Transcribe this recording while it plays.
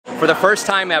For the first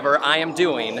time ever, I am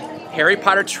doing Harry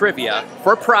Potter trivia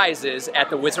for prizes at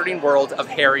the Wizarding World of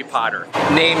Harry Potter.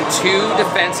 Name 2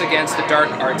 Defense Against the Dark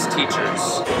Arts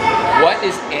teachers. What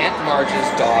is Aunt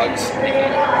Marge's dog's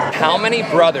name? How many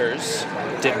brothers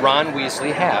did Ron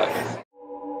Weasley have?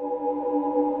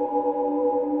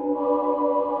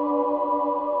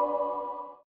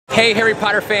 Hey Harry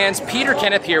Potter fans, Peter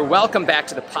Kenneth here. Welcome back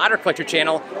to the Potter Collector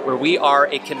channel, where we are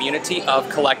a community of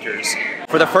collectors.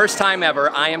 For the first time ever,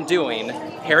 I am doing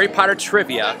Harry Potter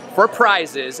trivia for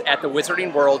prizes at the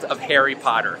Wizarding World of Harry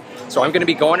Potter. So I'm going to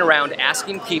be going around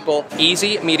asking people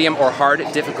easy, medium, or hard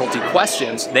difficulty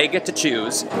questions. They get to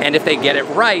choose, and if they get it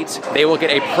right, they will get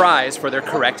a prize for their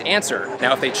correct answer.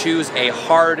 Now, if they choose a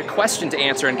hard question to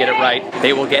answer and get it right,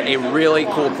 they will get a really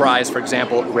cool prize. For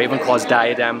example, Ravenclaw's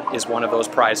diadem is one of those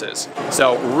prizes.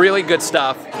 So really good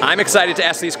stuff. I'm excited to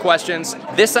ask these questions.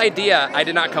 This idea I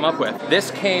did not come up with. This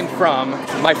came from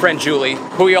my friend Julie,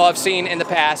 who you all have seen in the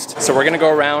past. So we're gonna go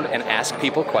around and ask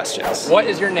people questions. What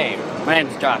is your name? My name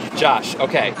is Josh. Josh,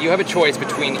 okay. You have a choice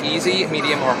between easy,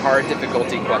 medium, or hard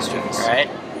difficulty questions. All right.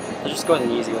 I'll just go with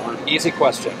an easy one. Easy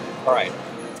question. All right.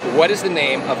 What is the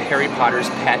name of Harry Potter's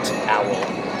pet owl?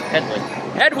 Hedwig.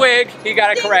 Hedwig! He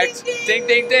got it correct. Ding,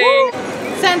 ding, ding.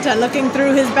 Santa looking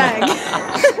through his bag.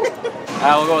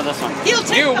 I will go with this one.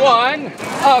 You won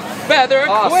a feather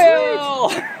quill!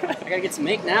 I gotta get some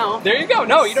ink now. There you go.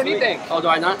 No, you don't need to ink. Oh, do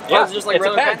I not? Yeah, oh, it's just like it's a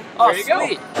regular pen. pen. Oh, there you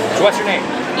sweet. go. So what's your name?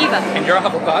 Eva. And you're a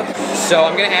Hufflepuff. So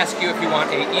I'm going to ask you if you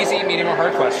want a easy, medium, or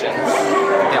hard question.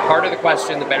 The harder the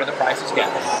question, the better the prizes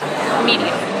get. Medium.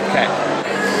 Okay.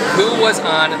 Who was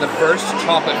on the first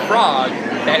chocolate frog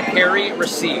that Harry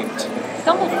received?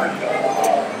 Dumbledore.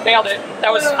 Nailed it.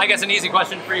 That was, I guess, an easy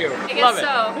question for you. I guess Love it.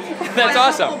 so. That's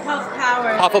awesome. Hufflepuff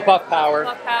power. Hufflepuff power.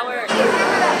 Hufflepuff power.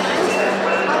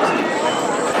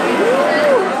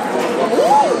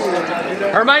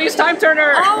 Hermione's time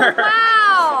turner. Oh,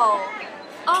 wow.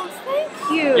 Oh, thank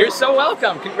you. You're so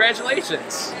welcome.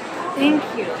 Congratulations. Thank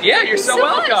you. Yeah, you're so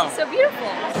welcome. Much. So beautiful.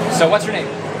 So what's your name?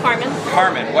 Carmen.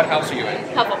 Carmen. What house are you in?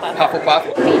 Hufflepuff.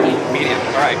 Hufflepuff? Medium. Medium.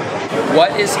 All right.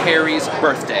 What is Harry's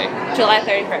birthday? July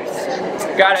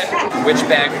 31st. Got it. Which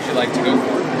bag would you like to go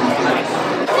for?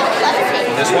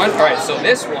 This one? All right, so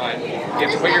this one, you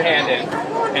have to put your hand in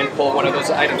and pull one of those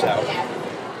items out.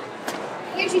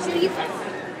 Here's your sleeve.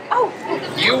 Oh.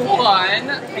 You won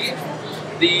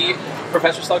the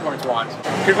Professor Slughorn's wand.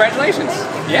 Congratulations.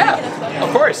 Yeah,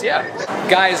 of course, yeah.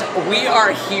 Guys, we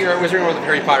are here at Wizarding World of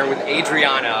Harry Potter with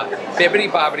Adriana, Bibbidi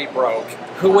Bobbidi Broke,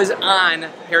 who was on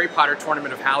Harry Potter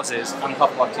Tournament of Houses on the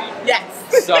Hufflepuff team.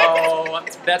 Yes. So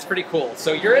that's pretty cool.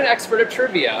 So you're an expert of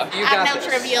trivia. You got I know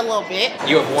trivia a little bit.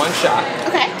 You have one shot.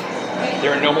 Okay.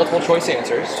 There are no multiple choice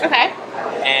answers. Okay.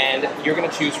 And you're going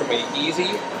to choose from an easy,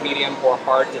 medium, or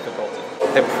hard difficulty.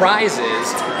 The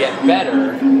prizes get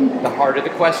better the harder the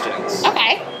questions.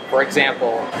 Okay. For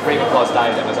example, Ravenclaw's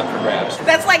diadem is up for grabs.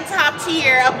 That's like top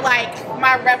tier of like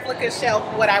my replica shelf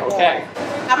of what I want. Okay.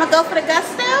 I'm gonna go for the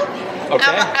gusto. Okay.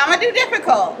 I'm gonna do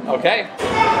difficult. Okay.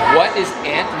 What is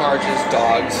Aunt Marge's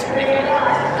dog's name?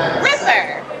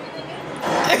 Ripper.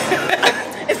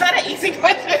 Is that an easy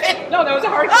question? No, that was a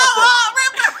hard question. Oh,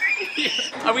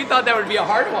 Ripper. We thought that would be a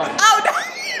hard one. Oh no.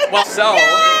 Well, so.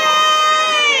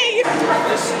 Yay!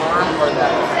 This arm or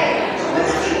that?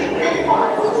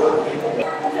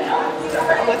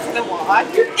 What's the wand?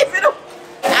 Is it a...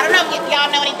 I don't know if y'all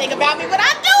know anything about me, but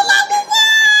I do love the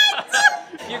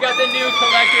wand! You got the new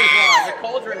collector's wand, the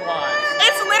cauldron wand.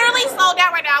 It's literally sold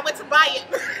out right now. I went to buy it.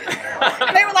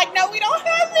 And they were like, no, we don't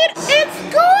have it. It's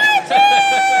gorgeous!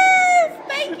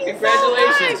 Thank you.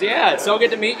 Congratulations, so much. yeah, it's so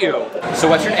good to meet you. So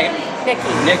what's your name? Nikki.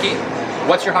 Nikki.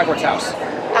 What's your Hogwarts house?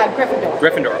 Gryffindor.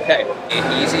 Gryffindor, okay.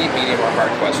 An easy, medium, or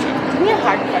hard question. Give me a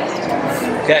hard question.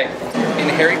 Okay. In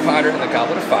Harry Potter and the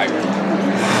Goblet of Fire,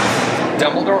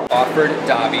 Dumbledore offered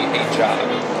Dobby a job.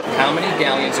 How many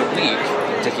galleons a week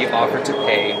did he offer to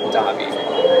pay Dobby?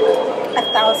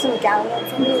 1,000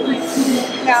 galleons a week.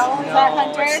 No, is that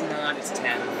 100? It's not. It's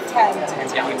 10. 10.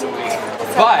 10 galleons a week.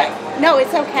 It's But okay. No,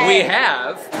 it's okay. we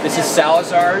have, this is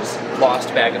Salazar's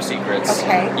Lost Bag of Secrets.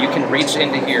 Okay. You can reach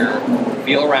into here,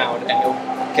 feel around, and you'll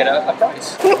get a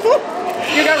prize. You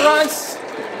got Ron's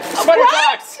sweater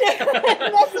box.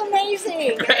 That's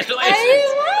amazing. Congratulations.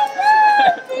 I love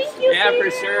that. Thank you. Yeah,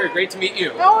 for sure. Great to meet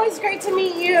you. Oh, it's great to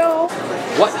meet you.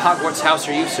 What Hogwarts house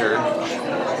are you, sir?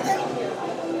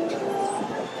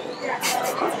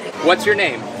 What's your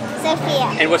name? Sophia.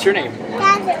 And what's your name?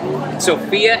 Gavin.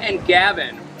 Sophia and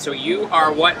Gavin. So you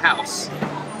are what house?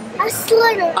 A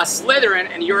Slytherin. A Slytherin,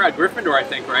 and you're a Gryffindor, I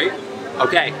think, right?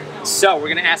 Okay. So we're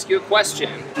gonna ask you a question.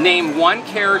 Name one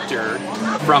character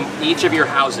from each of your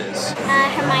houses.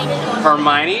 Hermione.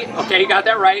 Hermione, okay, you got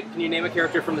that right. Can you name a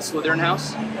character from the Slytherin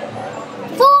house?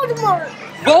 Voldemort.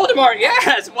 Voldemort,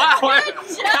 yes! Wow, that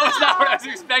was not what I was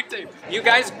expecting. You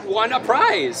guys won a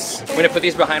prize. I'm gonna put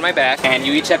these behind my back, and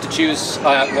you each have to choose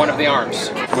one of the arms.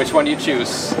 Which one do you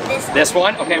choose? This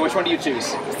one? Okay, which one do you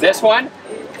choose? This one?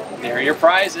 There are your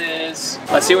prizes.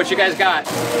 Let's see what you guys got.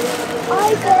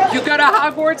 You got a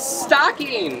Hogwarts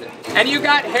stocking, and you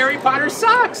got Harry Potter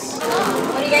socks.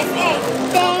 What do you guys think?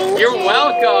 Thank You're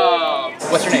welcome.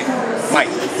 What's your name? Mike.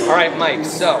 All right, Mike.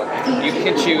 So you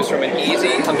can choose from an easy,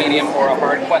 a medium, or a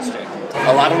hard question.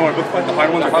 A lot of them are good questions. The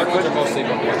hard ones The are hard good ones are questions.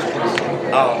 mostly good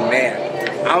questions. Oh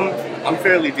man, I'm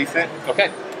fairly decent. Okay.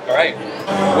 All right.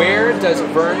 Where does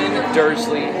Vernon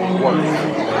Dursley work?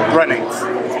 Runnings.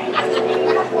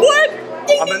 What?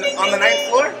 On the 9th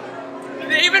floor?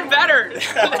 Even better. The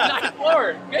 9th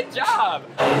floor. Good job.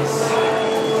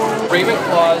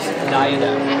 Ravenclaw's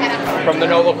diadem from the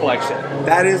Noble Collection.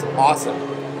 That is awesome.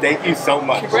 Thank you so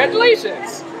much.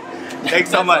 Congratulations.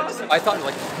 Thanks so much. I thought,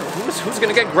 like, who's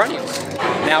gonna get Grunions?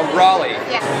 Now, Raleigh,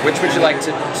 which would you like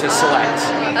to select?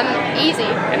 Easy.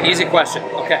 An easy question.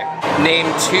 Okay.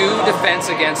 Name 2 defense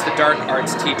against the dark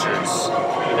arts teachers.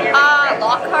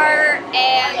 Lockhart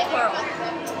and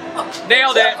Coral.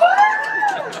 Nailed it.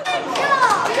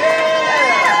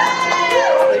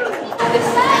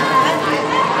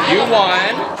 You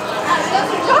won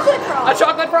Chocolate frog. a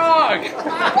chocolate frog.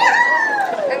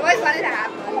 I've always wanted to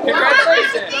have one.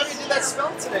 Congratulations. did that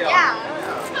spell today? Yeah.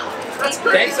 That's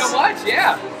great. Thanks so much.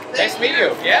 Yeah. Nice to meet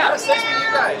you. Yeah. Nice to meet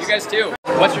you guys. You guys too.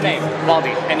 What's your name?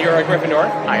 Baldy. And you're a Gryffindor?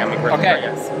 I am a Gryffindor, Okay.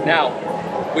 yes. Now,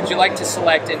 would you like to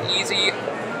select an easy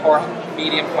or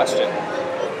medium question?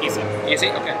 Easy. Easy?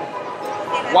 Okay.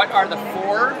 What are the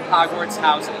 4 Hogwarts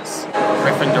houses?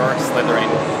 Gryffindor, Slytherin,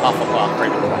 Hufflepuff,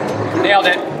 Ravenclaw. Nailed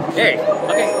it. Hey.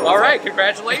 Okay. All right.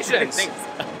 Congratulations. Thanks.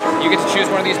 You get to choose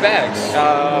one of these bags.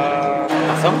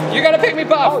 Awesome. You got a Pick Me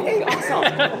Puff. Oh, yay, awesome.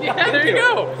 Yeah, there you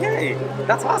go. Yay.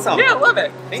 That's awesome. Yeah, love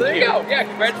it. Thank so there you you. go. Yeah,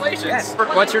 congratulations. Yes.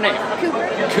 What's your name?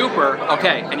 Cooper.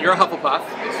 Okay, and you're a Hufflepuff.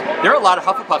 There are a lot of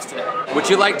Hufflepuffs today. Would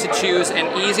you like to choose an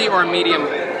easy or a medium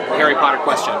Harry Potter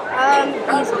question?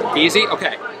 Easy. Easy?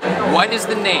 Okay. What is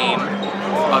the name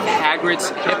of Hagrid's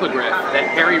hippogriff that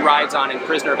Harry rides on in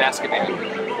Prisoner of Azkaban?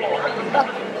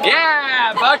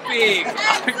 Yeah, Buckbeak!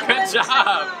 Good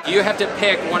job! You have to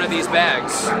pick one of these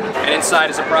bags, and inside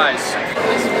is a prize.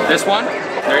 This one?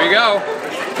 There you go.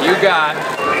 You got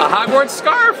a Hogwarts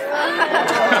scarf!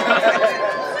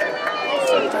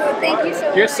 Thank you so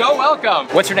much. You're so welcome.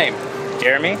 What's your name?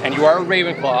 Jeremy? And you are a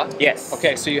Ravenclaw? Yes.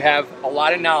 Okay, so you have a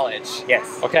lot of knowledge.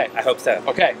 Yes. Okay. I hope so.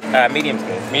 Okay. Medium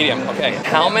school. Medium, okay.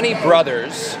 How many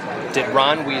brothers did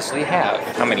Ron Weasley have?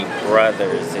 How many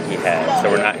brothers did he have? So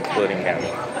we're not including him.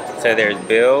 So there's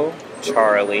Bill,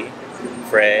 Charlie,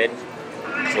 Fred,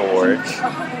 George,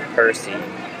 Percy,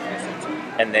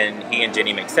 and then he and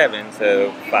Jenny make 7,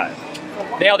 so 5.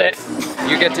 Nailed it.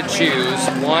 You get to choose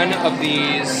one of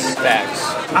these bags.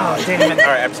 Oh, damn it. All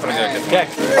right, I'm just going to go with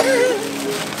this.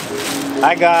 Okay.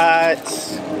 I got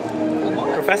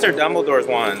Professor Dumbledore's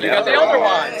one. You got the elder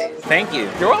one. Thank you.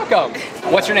 You're welcome.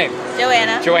 What's your name?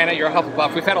 Joanna. Joanna, you're a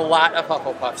Hufflepuff. We've had a lot of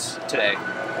Hufflepuffs today.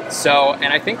 So,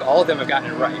 and I think all of them have gotten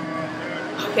it right.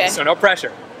 Okay. So no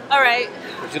pressure. All right.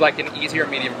 Would you like an easy or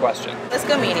medium question? Let's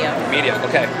go medium. Medium,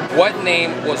 okay. What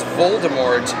name was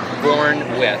Voldemort born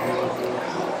with?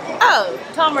 Oh,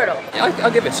 Tom Riddle.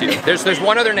 I'll give it to you. There's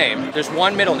one other name. There's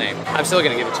one middle name. I'm still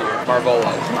gonna give it to you. Marvolo.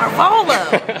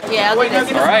 Marvolo. Yeah, I'll give it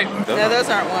to you. All right. No, those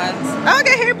aren't ones. Oh,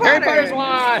 okay, Harry Potter. Harry Potter's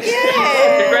one.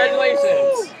 Yay.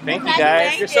 Congratulations. Thank you,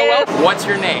 guys. You're so welcome. What's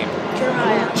your name?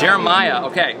 Jeremiah. Jeremiah.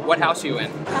 Okay. What house are you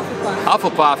in? Hufflepuff.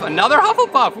 Hufflepuff. Another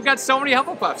Hufflepuff. We've got so many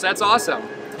Hufflepuffs. That's awesome.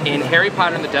 In Harry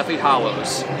Potter and the Deathly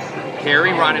Hallows,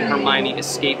 Harry, Ron, and Hermione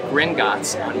escape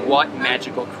Gringotts on what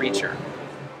magical creature?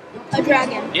 A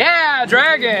dragon. Yeah,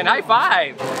 dragon. High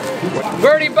five.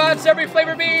 Birdie Butts, every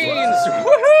flavor beans.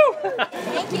 Woohoo!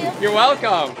 Thank you. You're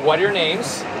welcome. What are your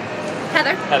names?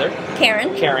 Heather. Heather,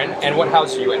 Karen. Karen, and what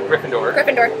house are you in? Gryffindor.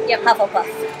 Gryffindor. Yep. Hufflepuff.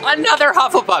 Another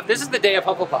Hufflepuff. This is the day of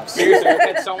Hufflepuffs. Seriously, we've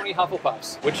had so many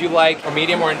Hufflepuffs. Would you like a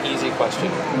medium or an easy question?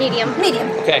 Medium. Medium.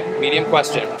 Okay, medium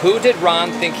question. Who did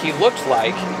Ron think he looked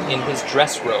like in his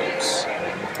dress robes?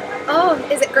 Oh,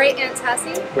 is it Great Aunt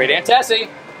Tessie? Great Aunt Tessie.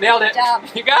 Nailed it. Good job.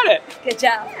 You got it. Good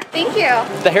job. Thank you.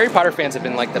 The Harry Potter fans have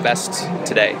been like the best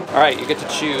today. All right, you get to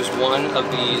choose one of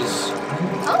these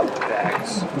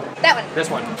bags. That one. This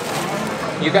one.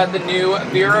 You got the new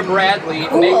Vera Bradley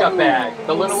makeup bag,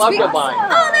 the Little Lovegood line.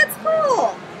 Oh, that's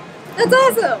cool. That's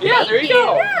awesome. Yeah, there you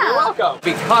go. Yeah. You're welcome.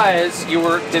 Because you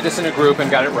did this in a group and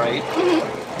got it right,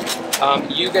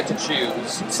 you get to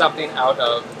choose something out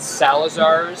of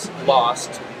Salazar's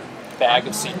Lost Bag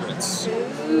of Secrets.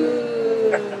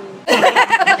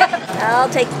 I'll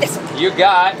take this one. You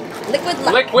got Liquid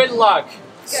luck. Liquid Luck.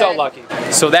 So Good. lucky.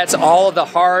 So that's all of the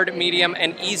hard, medium,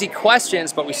 and easy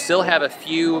questions, but we still have a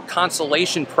few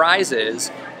consolation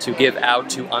prizes to give out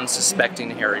to unsuspecting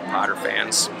Harry Potter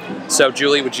fans. So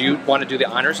Julie, would you want to do the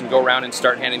honors and go around and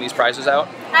start handing these prizes out?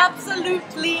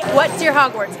 Absolutely. What's your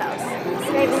Hogwarts house?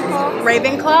 Ravenclaw.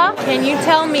 Ravenclaw? Can you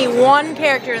tell me one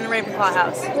character in the Ravenclaw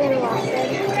house?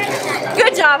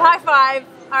 Good job. High five.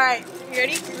 All right. You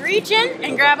ready? Reach in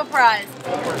and grab a prize.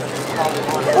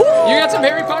 You got some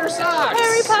Harry Potter socks.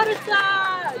 Harry Potter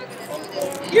socks.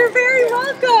 You're very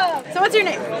welcome. So what's your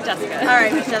name? Jessica. All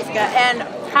right, Miss Jessica. And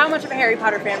how much of a Harry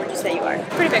Potter fan would you say you are?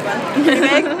 Pretty big one. Pretty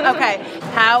big? Okay.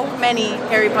 How many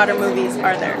Harry Potter movies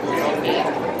are there?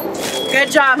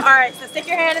 Good job. All right, so stick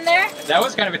your hand in there. That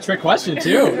was kind of a trick question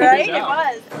too. Right? Good It job.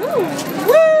 was.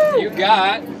 Woo! You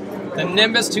got the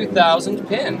Nimbus 2000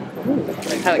 pin.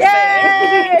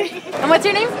 Yay! And what's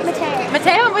your name? Mateo.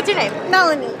 Mateo, and what's your name?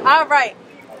 Melanie. All right.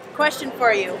 Question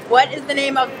for you. What is the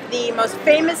name of the most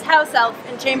famous house elf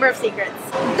in Chamber of Secrets?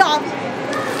 Dobby.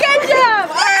 Good job!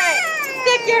 All right.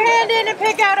 Stick your hand in and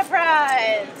pick out a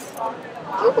prize.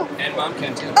 Ooh. And Mom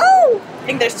can too. Oh! I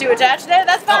think there's two attached there.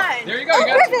 That's Oh, fine. there you go. You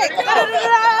got it. perfect. There you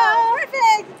go.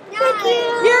 Perfect. Thank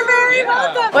you. You're very Yeah.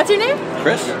 welcome. What's your name?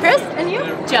 Chris? Chris, and you?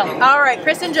 Joe. All right,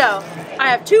 Chris and Joe. I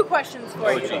have two questions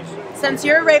for you. Since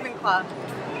you're a Ravenclaw,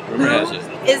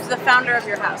 who is the founder of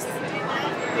your house?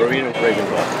 Rowena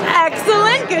Ravenclaw.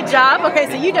 Excellent, good job. Okay,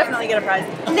 so you definitely get a prize.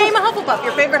 Name a Hufflepuff,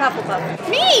 your favorite Hufflepuff.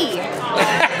 Me!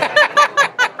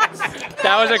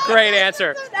 That was a great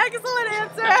answer. Excellent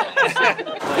answer.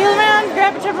 Feel around,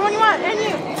 grab whichever one you want, and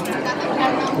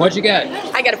you. What'd you get?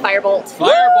 I got a firebolt.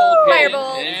 Firebolt pin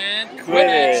Firebolt. and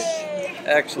Quidditch.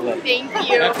 Excellent. Thank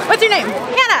you. What's your name?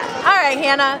 Hannah. All right,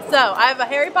 Hannah. So I have a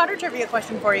Harry Potter trivia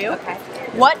question for you. Okay.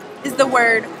 What is the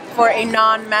word for a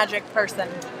non-magic person?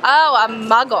 Oh, a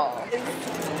muggle.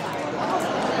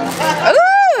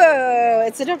 Ooh,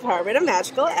 it's a Department of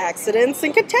Magical Accidents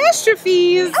and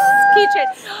Catastrophes.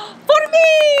 Keychain. For me,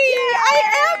 I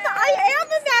am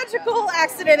a magical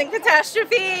accident and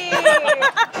catastrophe.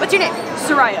 What's your name?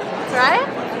 Soraya. Soraya?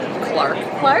 Clark.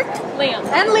 Clark? Liam.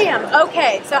 And Liam.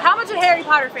 Okay, so how much of Harry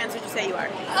Potter fans would you say you are?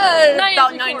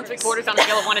 About 9 3/4 on a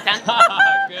scale of 1 to 10.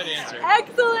 Good answer.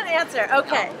 Excellent answer.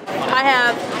 Okay. I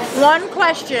have one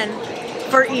question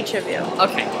for each of you.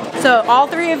 Okay. So all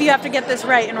three of you have to get this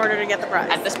right in order to get the prize.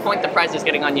 At this point, the prize is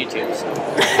getting on YouTube. So.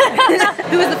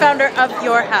 Who is the founder of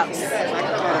your house?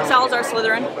 Salazar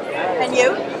Slytherin. And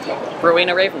you?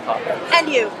 Rowena Ravenclaw. And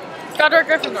you? Godric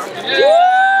Gryffindor.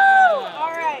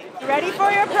 All right. Ready for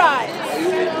your prize?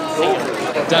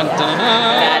 Dun, dun, dun.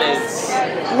 That is.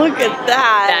 Look at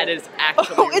that. That is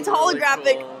actually. Oh, it's really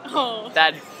holographic. cool.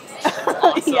 That is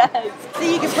awesome. Yes. So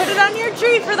you can put it on your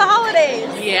tree for the holidays.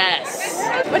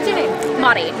 Yes. What's your name?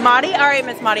 Maudie. Maudie? All right,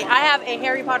 Miss Maudie. I have a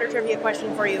Harry Potter trivia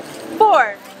question for you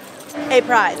for a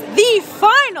prize. The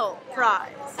final prize.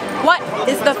 What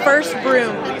is the first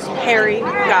broom Harry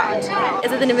got?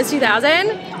 Is it the Nimbus 2000?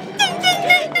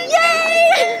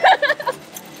 Yay!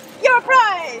 Your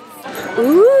prize!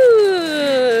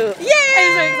 Ooh. Yay!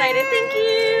 I'm so excited. Thank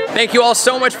you. Thank you all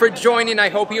so much for joining. I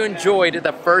hope you enjoyed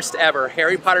the first ever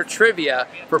Harry Potter trivia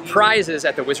for prizes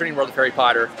at the Wizarding World of Harry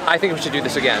Potter. I think we should do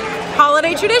this again.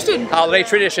 Holiday tradition. Holiday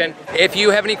tradition. If you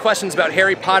have any questions about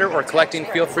Harry Potter or collecting,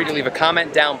 feel free to leave a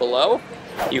comment down below.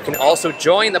 You can also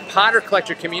join the Potter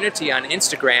Collector community on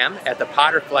Instagram at the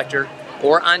Potter Collector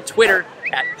or on Twitter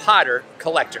at Potter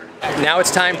Collector. Now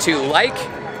it's time to like,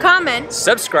 Comment.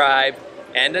 subscribe,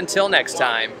 and until next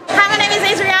time. Hi, my name is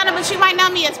Adriana, but you might know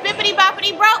me as Bippity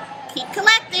Boppity Broke. Keep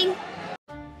collecting.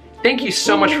 Thank you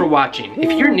so much for watching.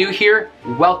 If you're new here,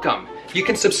 welcome. You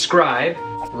can subscribe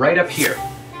right up here.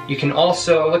 You can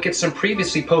also look at some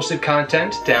previously posted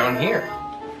content down here.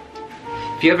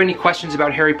 If you have any questions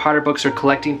about Harry Potter books or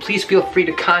collecting, please feel free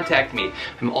to contact me.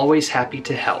 I'm always happy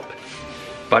to help.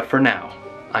 But for now,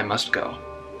 I must go.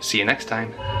 See you next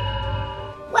time.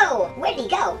 Whoa, where'd he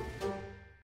go?